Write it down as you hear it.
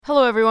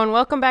Hello everyone,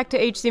 welcome back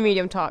to HC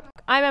Medium Talk.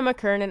 I'm Emma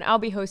Kern and I'll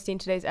be hosting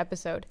today's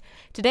episode.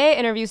 Today I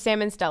interview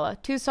Sam and Stella,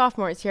 two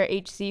sophomores here at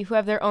HC who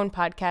have their own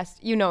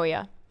podcast,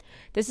 Eunoia.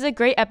 This is a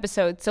great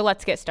episode, so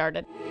let's get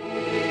started.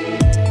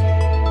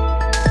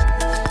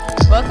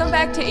 Welcome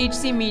back to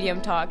HC Medium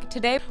Talk.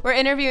 Today we're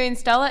interviewing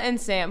Stella and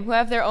Sam who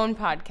have their own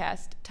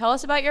podcast. Tell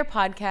us about your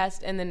podcast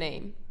and the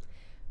name.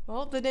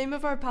 Well, the name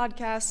of our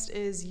podcast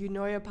is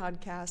Eunoia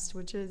Podcast,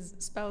 which is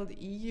spelled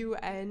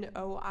Eunoia.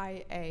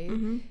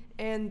 Mm-hmm.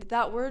 And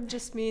that word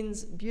just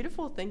means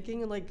beautiful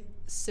thinking, like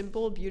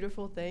simple,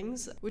 beautiful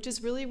things, which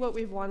is really what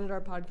we've wanted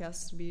our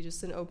podcast to be,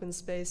 just an open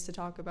space to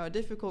talk about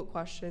difficult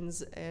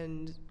questions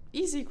and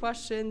easy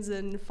questions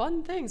and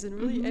fun things and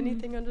really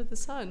anything under the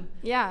sun.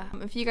 Yeah.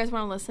 If you guys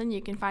want to listen,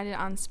 you can find it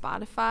on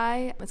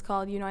Spotify. It's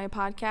called Eunoia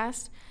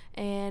Podcast.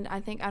 And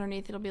I think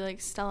underneath it'll be like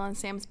Stella and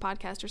Sam's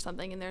podcast or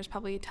something. And there's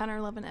probably 10 or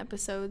 11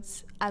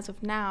 episodes as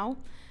of now.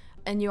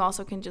 And you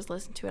also can just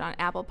listen to it on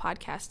Apple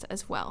Podcast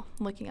as well,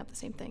 looking up the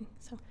same thing.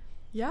 So.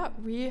 Yeah,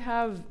 we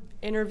have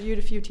interviewed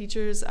a few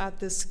teachers at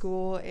this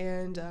school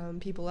and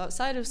people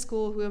outside of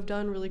school who have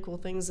done really cool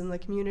things in the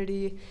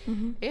community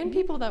and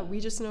people that we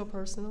just know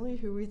personally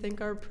who we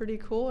think are pretty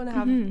cool and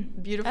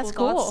have beautiful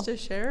thoughts to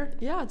share.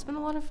 Yeah, it's been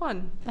a lot of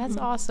fun. That's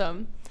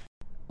awesome.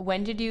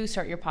 When did you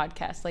start your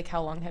podcast? Like,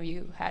 how long have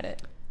you had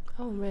it?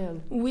 Oh,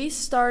 man. We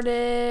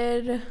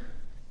started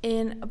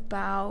in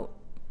about,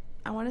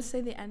 I want to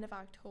say the end of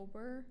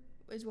October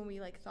is when we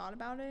thought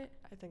about it.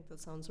 I think that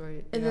sounds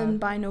right. And then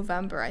by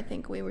November, I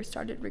think we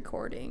started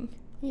recording.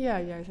 Yeah,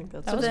 I think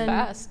that was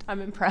fast.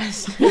 I'm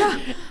impressed. Yeah,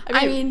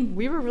 I mean,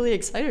 we were really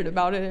excited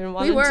about it and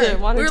wanted to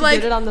like,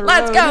 get it on the road.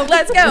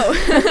 Let's go.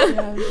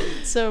 Yeah.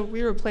 So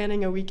we were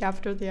planning a week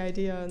after the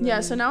idea.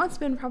 And so now it's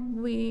been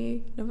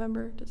probably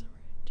November, December,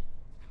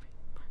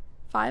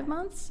 5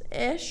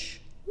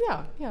 months-ish.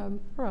 Yeah,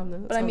 around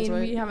then. But I mean,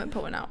 we haven't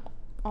put one out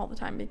all the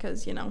time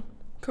because,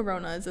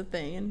 Corona is a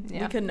thing and we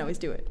couldn't always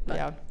do it.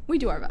 But we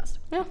do our best.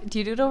 Yeah. Do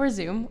you do it over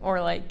Zoom or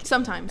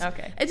Sometimes.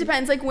 Okay. It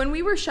depends. When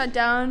we were shut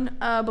down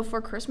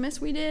before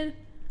Christmas, we did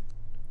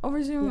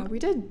over Zoom. Yeah, we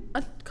did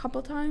a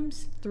couple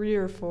times. 3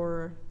 or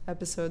 4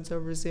 episodes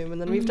over Zoom.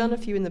 And then we've done a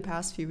few in the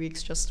past few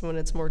weeks just when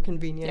it's more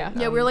convenient.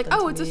 Yeah, we were like,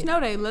 it's a snow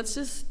day. Let's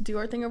just do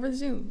our thing over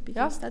Zoom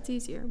because that's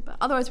easier. But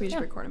otherwise, we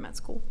just record them at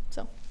school.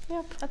 So.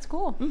 Yeah, that's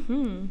cool.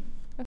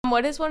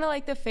 What is one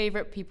of the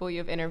favorite people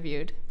you've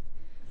interviewed?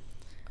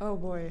 Oh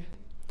boy.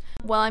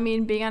 Well, I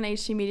mean, being on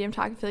HC Medium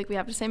Talk, I feel like we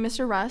have to say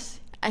Mr.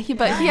 Russ. He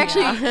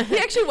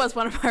actually was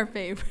one of our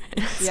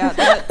favorites. Yeah,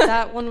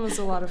 that one was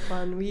a lot of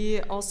fun. We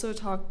also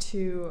talked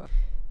to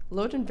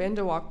Loden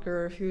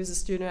Vandewalker, who's a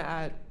student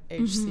at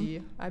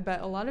HC. I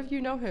bet a lot of you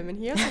know him, and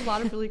he has a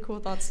lot of really cool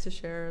thoughts to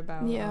share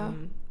about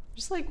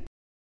just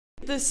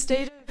the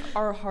state of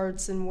our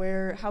hearts and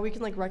how we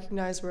can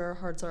recognize where our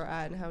hearts are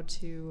at and how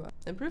to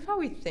improve how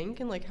we think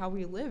and how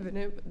we live.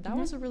 And that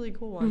was a really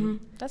cool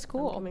one. That's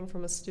cool. Coming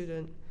from a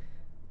student.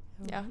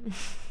 Yeah.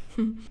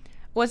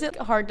 Was it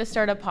hard to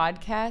start a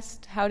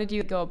podcast? How did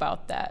you go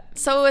about that?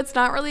 So it's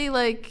not really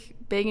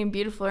big and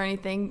beautiful or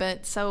anything,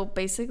 but so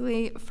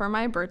basically for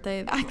my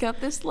birthday, I got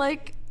this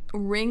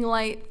ring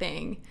light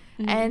thing.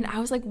 And I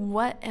was like,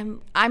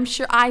 I'm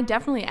sure I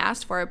definitely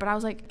asked for it, but I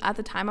was at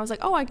the time I was like,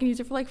 oh, I can use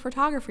it for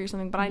photography or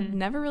something, but I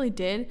never really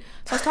did.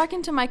 So I was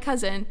talking to my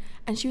cousin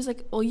and she was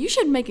like, well, you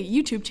should make a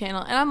YouTube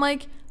channel. And I'm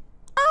like,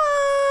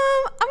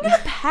 I'm going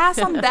to pass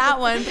on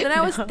that one. But then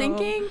I was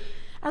thinking,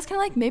 I was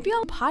kind of maybe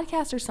I'll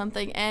podcast or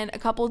something. And a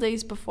couple of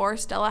days before,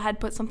 Stella had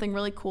put something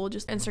really cool,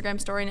 just Instagram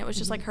story. And it was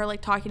just her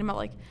talking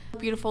about how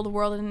beautiful the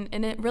world.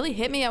 And it really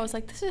hit me. I was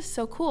like, this is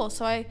so cool.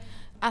 So I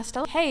asked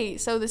Stella, hey,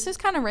 so this is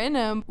kind of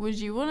random. Would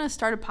you want to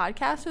start a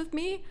podcast with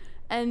me?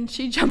 And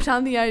she jumped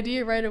on the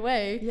idea right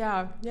away.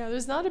 Yeah.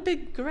 There's not a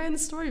big grand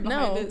story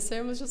behind it.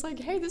 Sam was just like,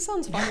 hey, this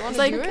sounds fun. Want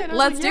to do it? And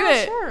let's do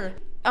it. Sure.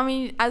 I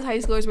mean, as high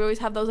schoolers, we always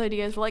have those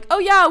ideas. We're like, oh,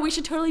 yeah, we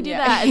should totally do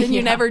that. And then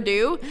you never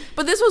do.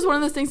 But this was one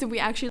of those things that we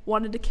actually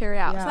wanted to carry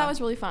out. So that was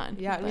really fun.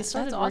 Yeah, and we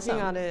started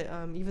working on it.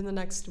 Even the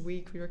next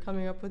week, we were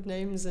coming up with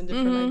names and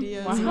different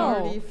ideas and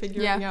already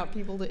figuring out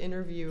people to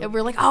interview. And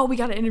we're like, oh, we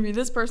got to interview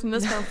this person.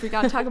 We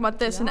got to talk about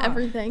this and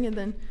everything. And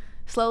then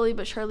slowly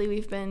but surely,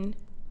 we've been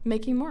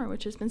making more,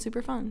 which has been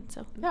super fun.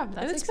 So yeah,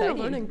 that's it's been a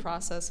learning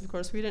process. Of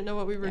course, we didn't know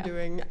what we were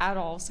doing at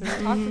all. So we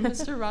talked to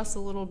Mr. Russ a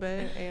little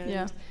bit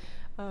and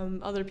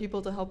other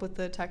people to help with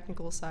the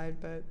technical side,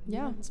 but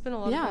it's been a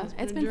lot of fun.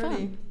 It's been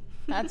fun.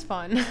 That's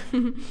fun.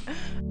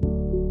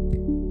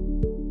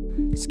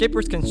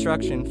 Skipper's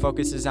Construction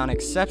focuses on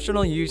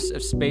exceptional use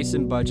of space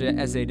and budget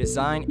as they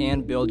design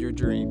and build your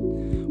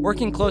dream.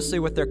 Working closely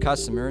with their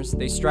customers,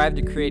 they strive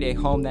to create a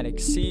home that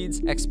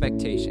exceeds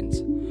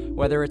expectations.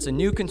 Whether it's a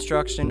new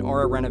construction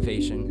or a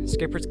renovation,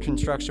 Skipper's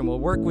Construction will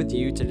work with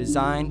you to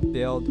design,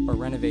 build, or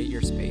renovate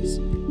your space.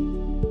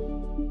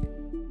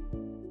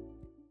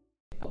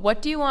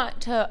 What do you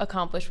want to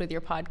accomplish with your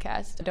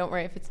podcast? Don't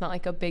worry if it's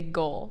not a big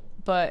goal,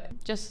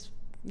 but just,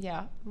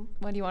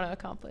 what do you want to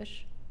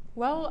accomplish?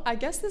 Well, I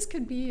guess this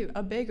could be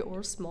a big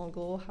or small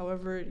goal,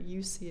 however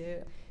you see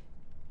it.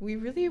 we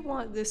really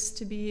want this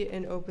to be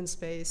an open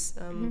space,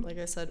 like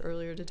I said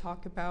earlier, to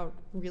talk about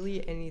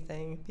really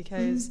anything,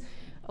 because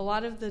a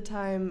lot of the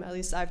time, at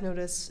least I've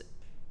noticed,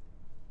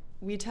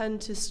 we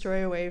tend to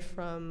stray away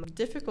from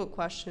difficult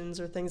questions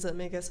or things that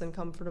make us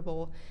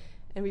uncomfortable,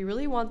 and we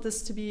really want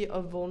this to be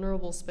a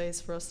vulnerable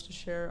space for us to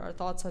share our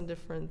thoughts on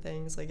different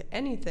things, like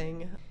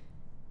anything,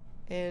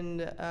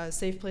 and a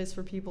safe place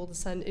for people to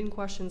send in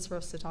questions for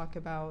us to talk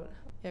about.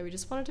 Yeah, we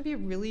just want it to be a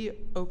really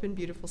open,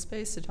 beautiful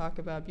space to talk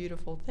about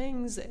beautiful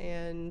things,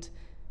 and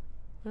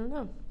I don't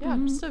know.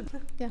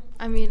 Yeah,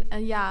 I mean,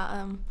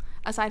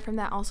 aside from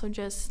that, also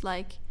just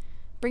like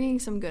bringing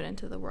some good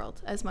into the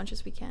world as much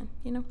as we can,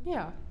 you know?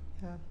 Yeah.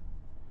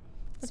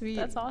 So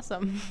that's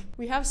awesome.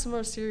 We have some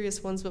more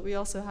serious ones, but we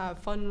also have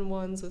fun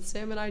ones with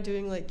Sam and I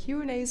doing like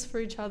Q&As for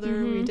each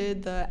other. We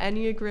did the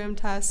Enneagram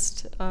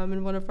test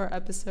in one of our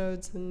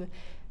episodes, and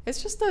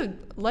it's just a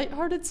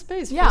lighthearted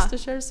space for us to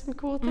share some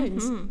cool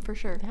things. For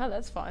sure. Yeah,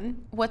 that's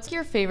fun. What's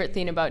your favorite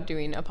thing about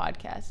doing a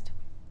podcast?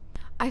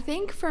 I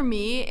think for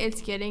me,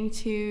 it's getting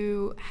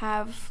to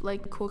have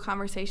like cool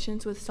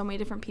conversations with so many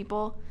different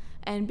people,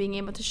 and being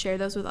able to share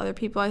those with other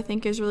people, I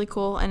think is really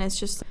cool. And it's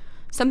just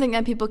something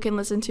that people can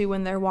listen to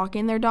when they're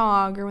walking their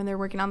dog, or when they're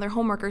working on their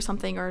homework or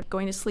something, or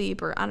going to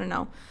sleep, or I don't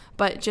know.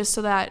 But just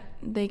so that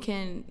they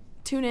can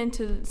tune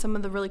into some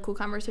of the really cool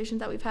conversations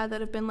that we've had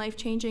that have been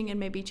life-changing and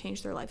maybe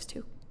change their lives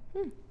too.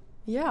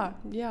 Yeah.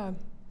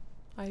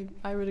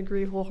 I would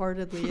agree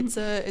wholeheartedly.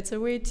 It's a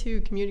way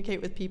to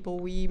communicate with people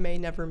we may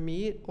never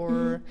meet,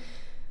 or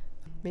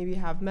maybe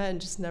have met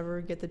and just never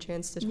get the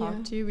chance to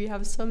talk to. We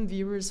have some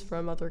viewers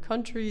from other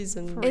countries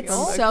and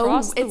across the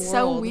world.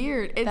 So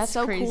weird. It's That's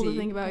so crazy. cool to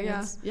think about.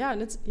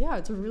 And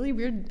it's really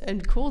weird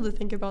and cool to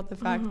think about the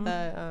fact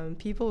that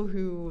people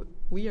who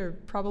we are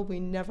probably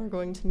never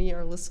going to meet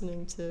are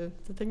listening to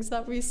the things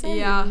that we say.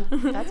 Yeah.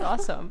 That's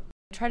awesome.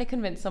 Try to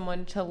convince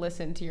someone to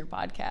listen to your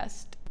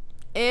podcast.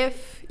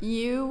 If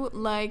you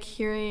like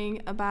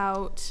hearing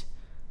about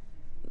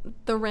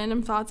the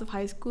random thoughts of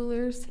high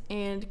schoolers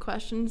and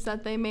questions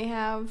that they may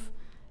have,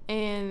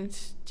 and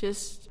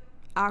just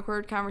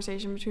awkward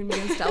conversation between me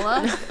and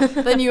Stella,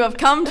 then you have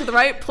come to the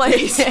right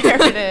place.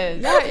 There it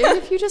is. Yeah, and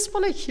if you just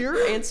want to hear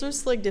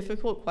answers to like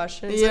difficult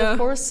questions, and of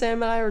course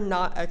Sam and I are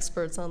not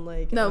experts on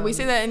like we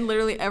say that in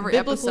literally every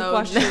biblical episode.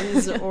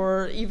 questions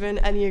or even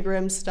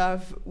Enneagram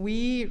stuff.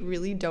 We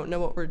really don't know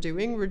what we're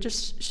doing. We're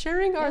just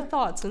sharing our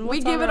thoughts, and we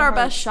give it our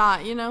best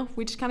shot, you know?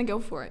 We just kind of go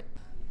for it.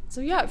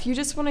 So yeah, if you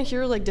just want to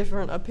hear like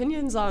different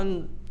opinions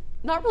on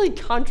not really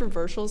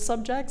controversial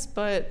subjects,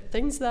 but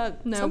things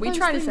that we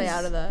try to stay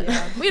out of that.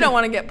 Yeah. We don't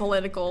want to get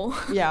political.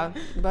 Yeah,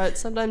 but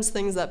sometimes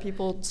things that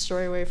people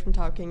stray away from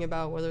talking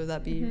about, whether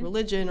that be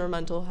religion or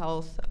mental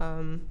health,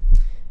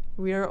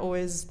 we are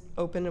always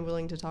open and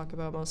willing to talk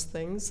about most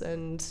things,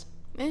 and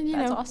you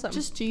that's know, awesome.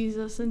 Just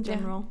Jesus in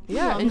general.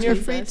 Yeah, and you're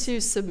free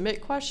to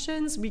submit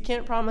questions. We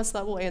can't promise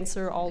that we'll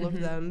answer all of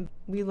them.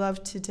 We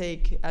love to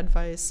take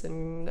advice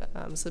and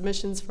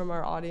submissions from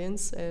our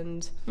audience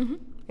and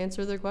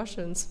answer their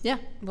questions. Yeah.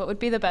 What would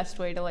be the best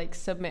way to like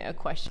submit a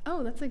question?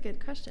 Oh, that's a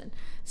good question.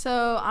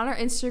 So on our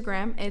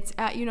Instagram, it's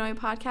at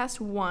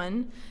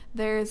YouKnowYourPodcast1.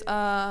 There's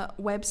a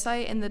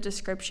website in the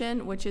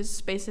description, which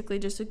is basically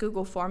just a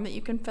Google form that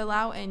you can fill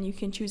out, and you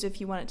can choose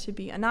if you want it to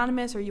be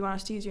anonymous or you want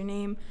us to use your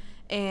name.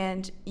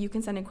 And you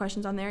can send in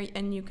questions on there,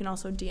 and you can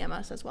also DM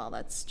us as well.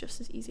 That's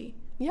just as easy.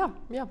 Yeah.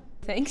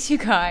 Thanks, you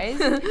guys.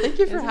 Thank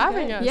you for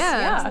having us.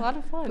 Yeah. It's a lot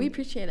of fun. We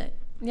appreciate it.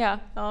 Yeah,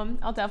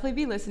 I'll definitely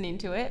be listening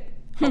to it.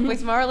 Hopefully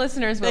some of our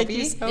listeners will Thank be.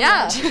 you so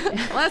much.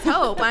 much. Let's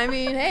hope. I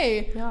mean,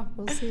 hey. Yeah,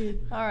 we'll see.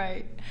 All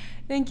right.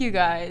 Thank you,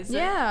 guys.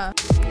 Yeah.